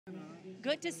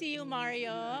Good to see you,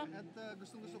 Mario. At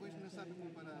gustong-gusto ko yung sinasabi mo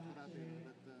para parati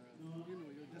that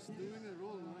you're just doing a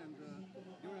role, no? And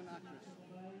you're an actress.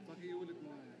 Pakiulit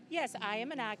mo. Yes, I am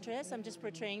an actress. I'm just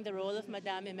portraying the role of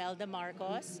Madam Imelda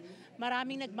Marcos.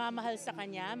 Maraming nagmamahal sa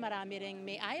kanya, marami ring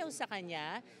may ayaw sa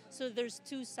kanya. So there's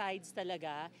two sides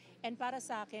talaga. And para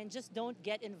sa akin, just don't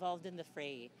get involved in the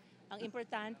fray. Ang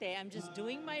importante, I'm just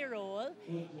doing my role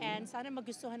and sana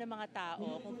magustuhan ng mga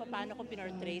tao kung paano ko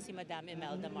pinortray si Madam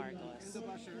Imelda Marcos. And the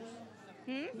bashers?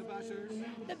 The bashers?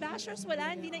 The bashers,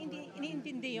 wala, hindi na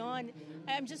iniintindi yun.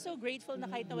 I'm just so grateful na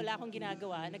kahit na wala akong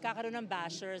ginagawa, nagkakaroon ng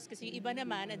bashers. Kasi yung iba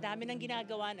naman, ang dami ng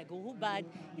ginagawa, naguhubad,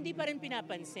 hindi pa rin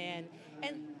pinapansin.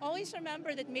 And always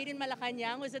remember that Made in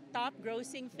Malacanang was a top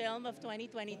grossing film of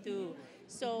 2022.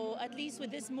 So at least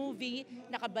with this movie,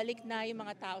 nakabalik na yung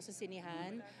mga tao sa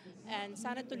sinihan. And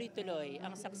sana tuloy-tuloy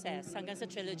ang success hanggang sa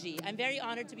trilogy. I'm very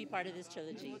honored to be part of this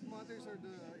trilogy. What matters are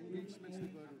the engagements, di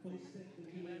ba?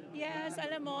 Yes,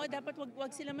 alam mo, dapat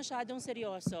wag sila masyadong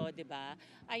seryoso, di ba?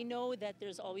 I know that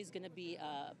there's always gonna be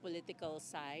a political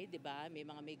side, di ba? May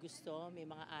mga may gusto, may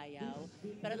mga ayaw.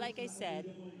 But like I said,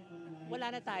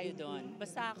 wala na tayo doon.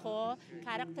 Basta ako,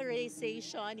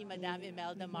 characterization ni Madam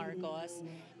Imelda Marcos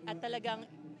at talagang,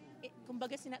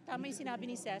 kumbaga tama yung sinabi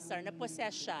ni Cesar,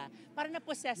 na-possess siya. Parang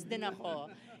na-possess din ako.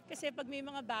 Kasi pag may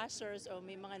mga bashers o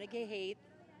may mga nag-hate,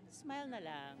 smile na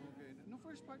lang. Okay. No,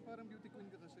 first part parang beauty queen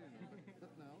ka kasi, no?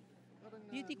 But now, parang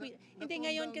Beauty queen. Hindi,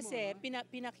 ngayon kasi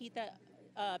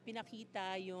pinakita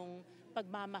yung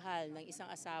pagmamahal ng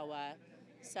isang asawa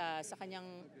sa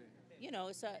kanyang,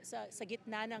 sa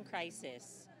gitna ng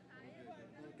crisis.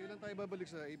 Okay. Kailan tayo babalik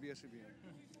sa ABS-CBN?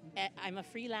 I'm a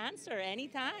freelancer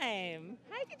anytime.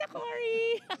 Hi, Tita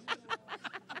Cory!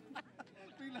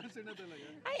 Freelancer na talaga?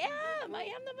 I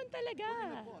am naman talaga.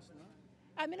 Pause, no?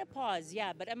 I'm in a pause,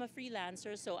 yeah, but I'm a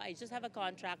freelancer, so I just have a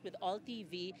contract with All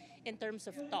TV in terms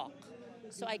of talk.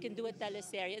 So I can do a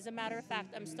teleserye. As a matter of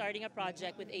fact, I'm starting a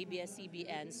project with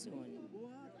ABS-CBN soon.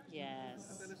 What?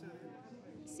 Yes.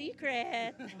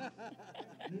 Secret.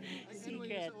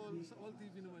 Secret. Sa All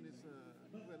TV naman is,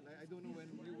 well, I don't know when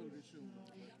you will resume.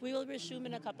 We will resume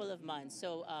in a couple of months.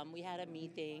 So we had a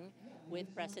meeting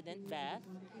with President Beth,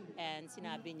 and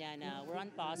sinabi niya na we're on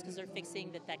pause because they're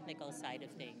fixing the technical side of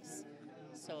things.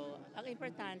 So, ang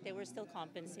importante, we're still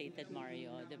compensated,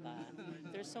 Mario, di ba?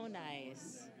 They're so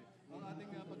nice. Ang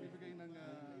ating pagbibigay ng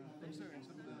concern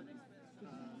sa mga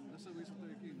nasawi sa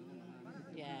Turkey, no?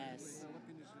 Yes. What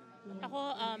can you say? Ako,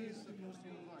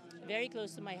 very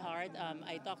close to my heart.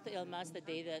 I talked to Yilmaz the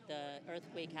day that the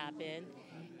earthquake happened,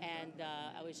 and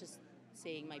I was just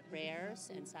saying my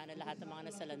prayers, and sana lahat ng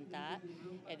mga nasalanta,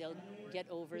 and they'll get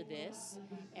over this,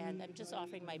 and I'm just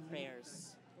offering my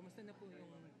prayers. Kumusta na po yung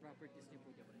properties niyo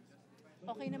po dyan?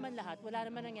 Okay naman lahat. Wala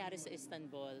naman nangyari sa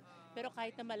Istanbul. Pero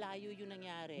kahit na malayo yung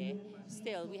nangyari,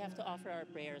 still, we have to offer our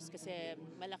prayers kasi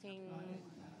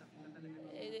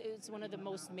it's one of the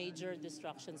most major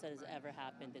destructions that has ever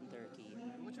happened in Turkey.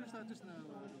 What's your status now?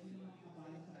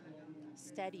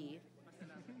 Steady.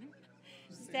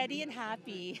 Steady and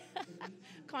happy.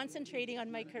 Concentrating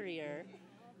on my career.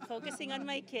 Focusing on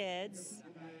my kids.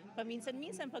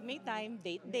 Paminsan-minsan, pag may time,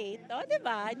 date. O,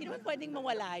 diba? Hindi naman pwedeng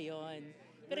mawala yun.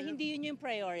 Pero hindi yun yung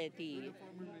priority.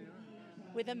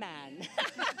 With a man.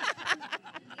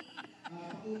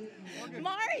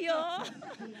 Mario!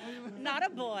 Not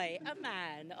a boy, a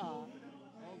man. Oh.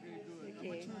 Okay,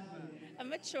 good. Okay. A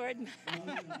matured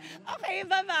man. Okay,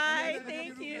 bye-bye.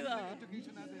 Thank you.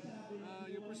 Education natin.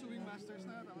 You're pursuing masters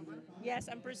na, tama ba? Yes,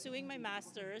 I'm pursuing my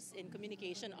master's in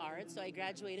communication arts. So I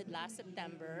graduated last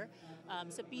September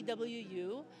sa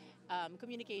PWU,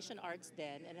 communication arts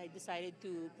then, and I decided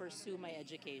to pursue my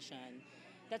education.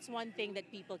 That's one thing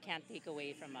that people can't take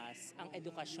away from us, ang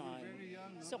edukasyon.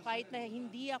 So kahit na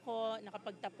hindi ako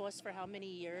nakapagtapos for how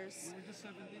many years? You were just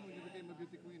 17 when you became a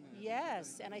beauty queen.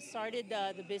 Yes, and I started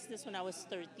the business when I was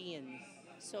 13.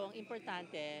 So ang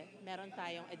importante, meron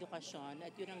tayong edukasyon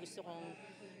at yun ang gusto kong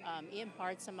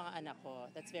i-impart sa mga anak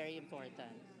ko. That's very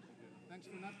important.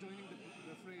 Thanks for not joining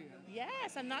the fray.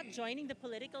 Yes, I'm not joining the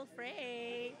political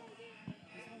fray.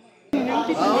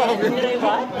 Okay.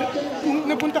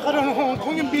 Napunta ka rin ng Hong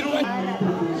Kong, yung biro.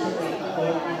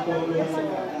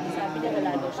 Sabi niya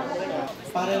wala daw siya.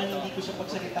 Para lang hindi ko siya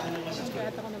pagsalitaan ng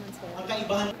masakit. Ang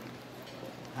kaibahan,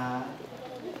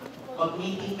 pag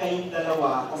meeting kayong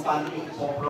dalawa, kung paano yung